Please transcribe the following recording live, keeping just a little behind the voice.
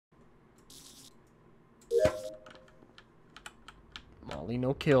Molly,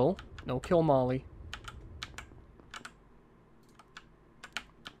 no kill. No kill, Molly.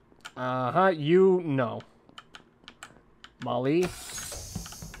 You, no. Molly.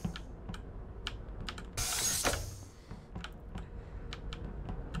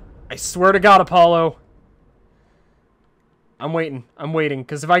 I swear to God, Apollo. I'm waiting,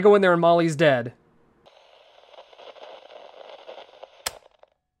 because if I go in there and Molly's dead...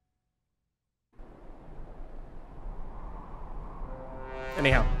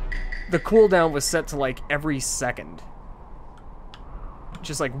 Anyhow, the cooldown was set to, like, every second.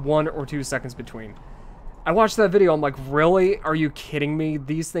 Just, like, 1 or 2 seconds between. I watched that video, I'm like, really? Are you kidding me?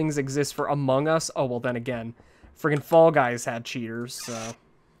 These things exist for Among Us? Oh, well, then again. Friggin' Fall Guys had cheaters, so...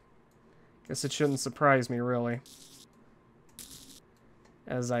 Guess it shouldn't surprise me, really.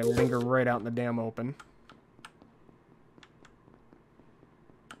 As I linger right out in the damn open.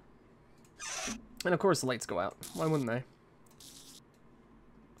 And of course the lights go out. Why wouldn't they?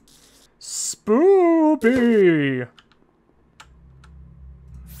 Spoopy!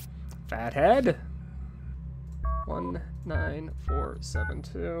 Fathead.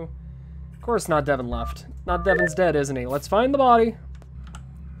 19472. Of course not Devin left. Not Devin's dead, isn't he? Let's find the body.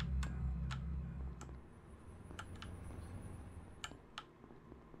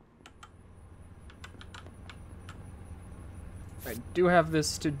 I do have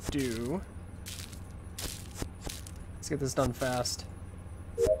this to do. Let's get this done fast.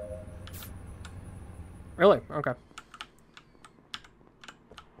 Really? Okay.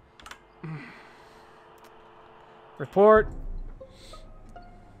 Report.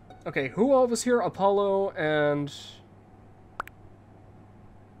 Okay, who all was here? Apollo and...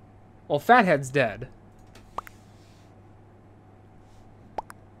 Well, Fathead's dead.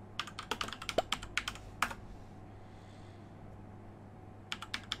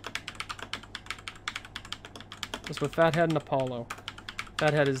 It's with Fathead and Apollo.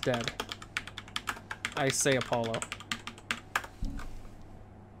 Fathead is dead. I say Apollo.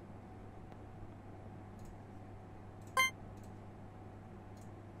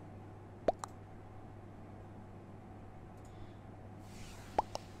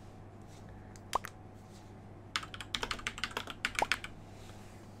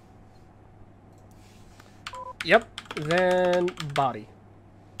 Yep, then body.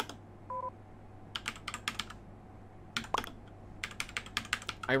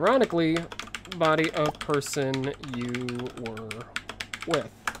 Ironically, body of person you were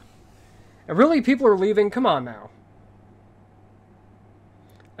with. And really, people are leaving? Come on now.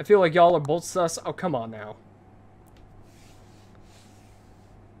 I feel like y'all are both sus. Oh, come on now.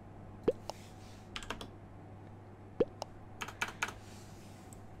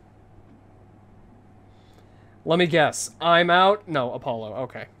 Let me guess. I'm out? No, Apollo.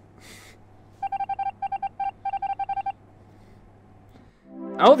 Okay.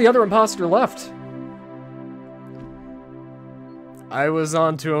 Oh, the other imposter left. I was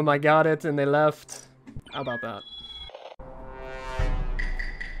on to him, I got it, and they left. How about that?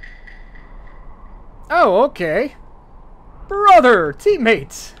 Oh, okay. Brother!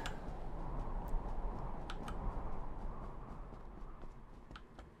 Teammate!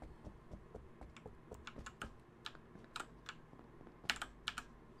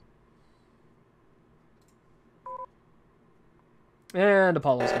 And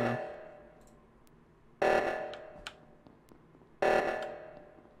Apollo's gone.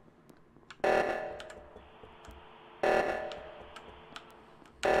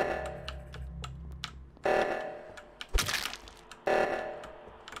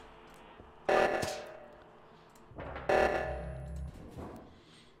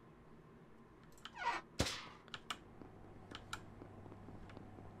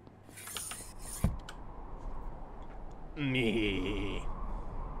 Me.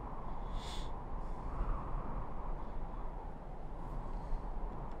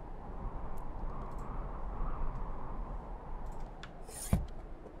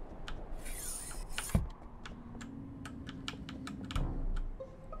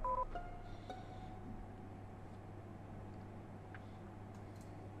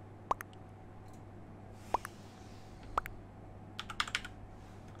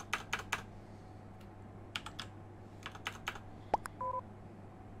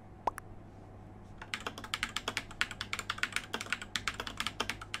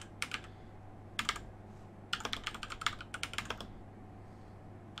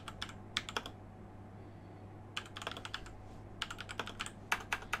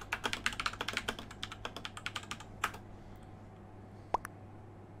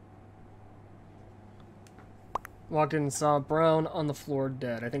 Walked in and saw Brown on the floor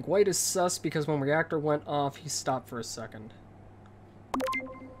dead. I think White is sus because when reactor went off, he stopped for a second.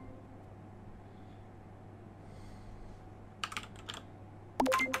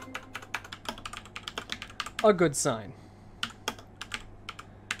 A good sign.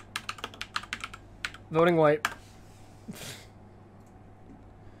 Voting white.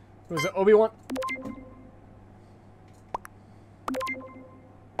 Was it Obi-Wan?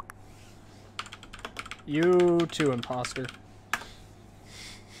 You too, imposter.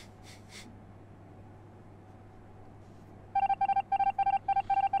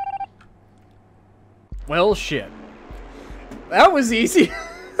 Well, shit. That was easy.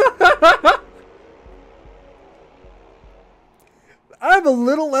 I'm a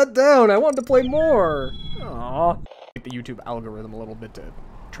little let down. I wanted to play more. Aww. The YouTube algorithm a little bit to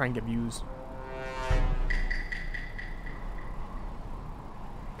try and get views.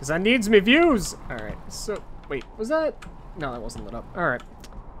 Because that needs me views. Alright, so... Wait, was that... No, that wasn't lit up. Alright.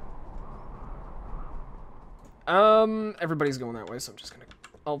 Everybody's going that way, so I'm just gonna...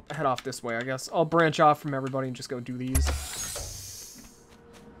 I'll head off this way, I guess. I'll branch off from everybody and just go do these.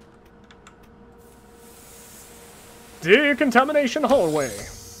 Decontamination hallway.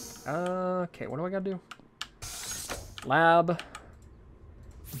 Okay, what do I gotta do? Lab.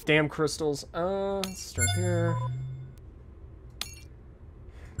 Damn crystals. Let's start here.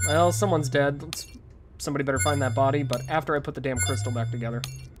 Well, someone's dead. Somebody better find that body, but after I put the damn crystal back together.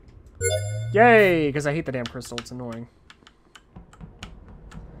 Yay! Because I hate the damn crystal. It's annoying.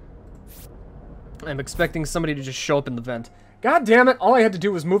 I'm expecting somebody to just show up in the vent. God damn it! All I had to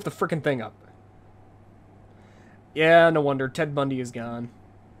do was move the frickin' thing up. Yeah, no wonder. Ted Bundy is gone.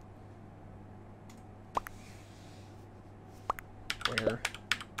 Where?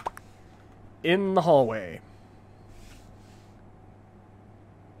 In the hallway.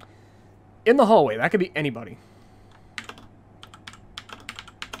 In the hallway. That could be anybody.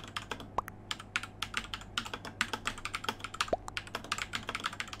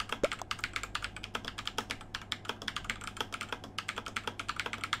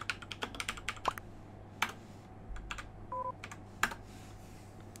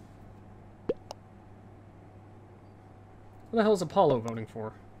 What the hell is Apollo voting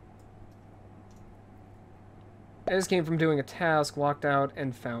for? I just came from doing a task, walked out,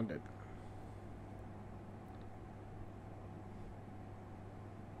 and found it.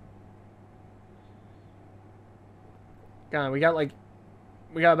 God, we got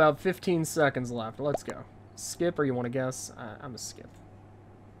about 15 seconds left. Let's go. Skip, or you want to guess? I'm a skip.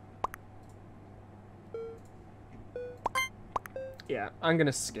 Yeah, I'm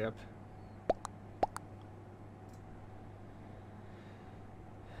gonna skip.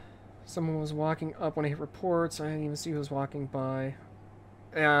 Someone was walking up when I hit reports. I didn't even see who was walking by.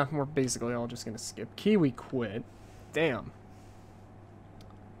 Yeah, we're basically all just gonna skip. Kiwi quit. Damn.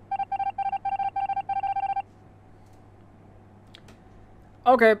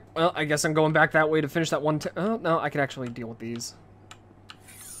 Okay, well, I guess I'm going back that way to finish that one. Oh, no, I can actually deal with these.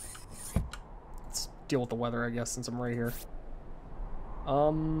 Let's deal with the weather, I guess, since I'm right here.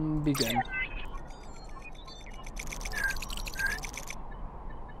 Begin.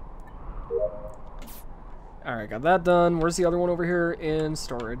 Alright, got that done. Where's the other one over here? In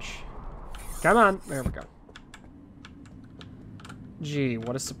storage. Come on. There we go. Gee,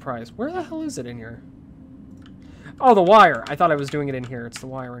 what a surprise. Where the hell is it in here? Oh, the wire. I thought I was doing it in here. It's the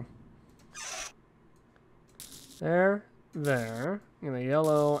wiring. There. There. And the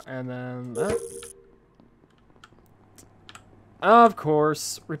yellow, and then that. Of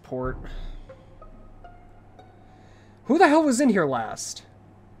course. Report. Who the hell was in here last?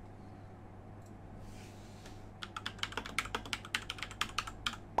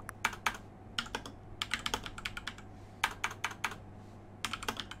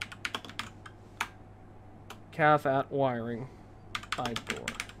 Calf at wiring. Side door.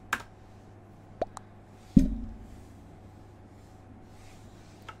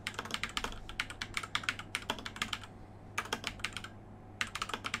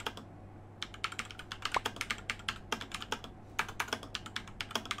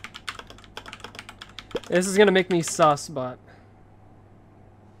 This is gonna make me sus, but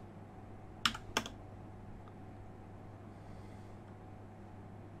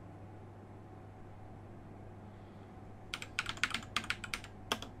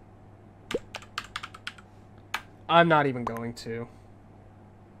I'm not even going to.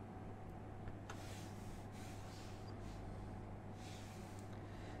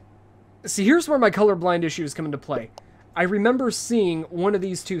 See, here's where my colorblind issues come into play. I remember seeing one of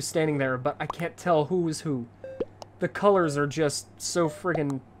these two standing there, but I can't tell who is who. The colors are just so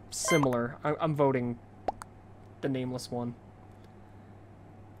friggin' similar. I'm voting the nameless one.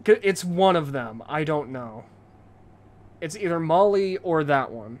 It's one of them. I don't know. It's either Molly or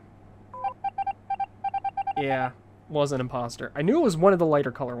that one. Yeah, was an imposter. I knew it was one of the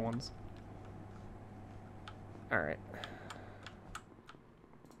lighter color ones. Alright.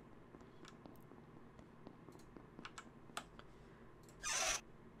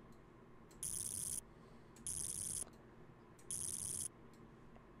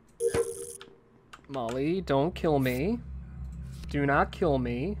 Molly, don't kill me. Do not kill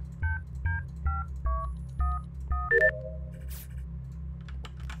me.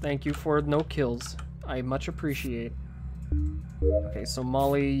 Thank you for no kills. I much appreciate. Okay, so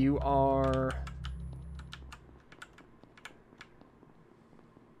Molly, you are...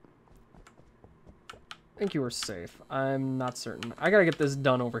 I think you are safe. I'm not certain. I gotta get this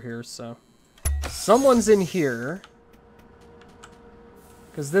done over here, so... Someone's in here.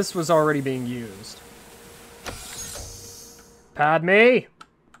 Because this was already being used. Padme!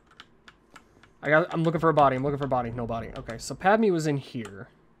 I'm looking for a body. I'm looking for a body. No body. Okay, so Padme was in here.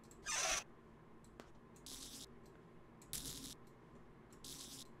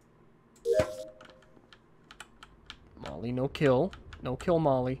 Molly, no kill. No kill,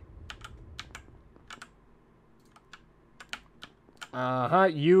 Molly. Uh-huh,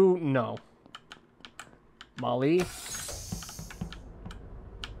 you... No. Molly.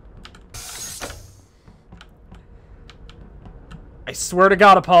 I swear to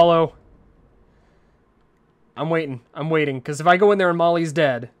God, Apollo. I'm waiting. I'm waiting. Because if I go in there and Molly's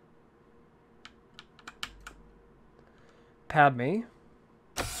dead... Padme.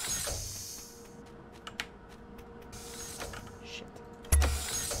 Shit.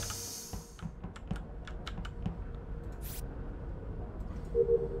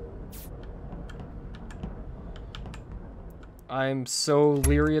 I'm so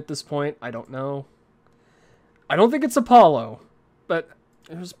leery at this point. I don't know. I don't think it's Apollo. But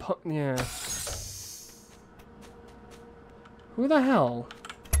there's... Yeah. Who the hell?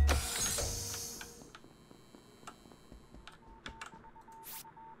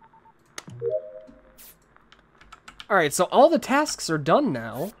 Alright, so all the tasks are done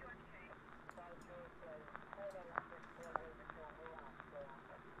now.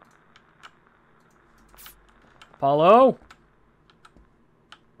 Apollo?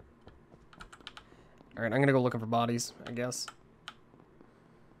 Alright, I'm gonna go looking for bodies, I guess.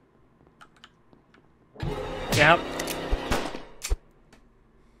 Yep.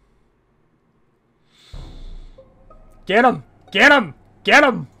 Get him! Get him! Get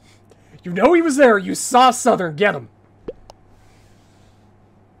him! You know he was there! You saw Southern! Get him!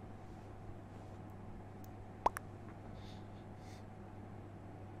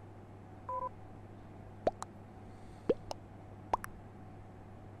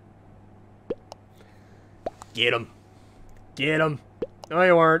 Get him! Get him! No,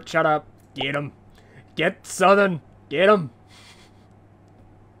 you weren't. Shut up. Get him! Get Southern! Get him!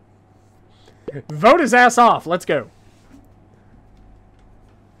 Vote his ass off! Let's go.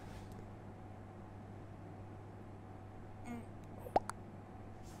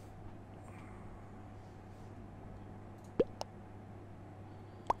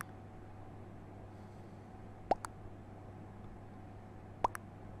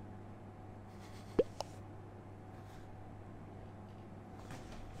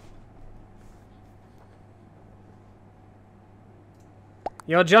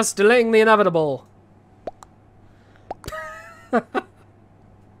 You're just delaying the inevitable.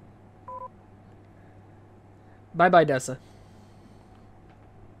 Bye-bye, Dessa.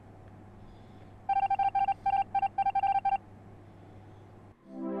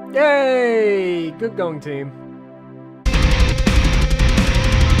 Yay! Good going, team.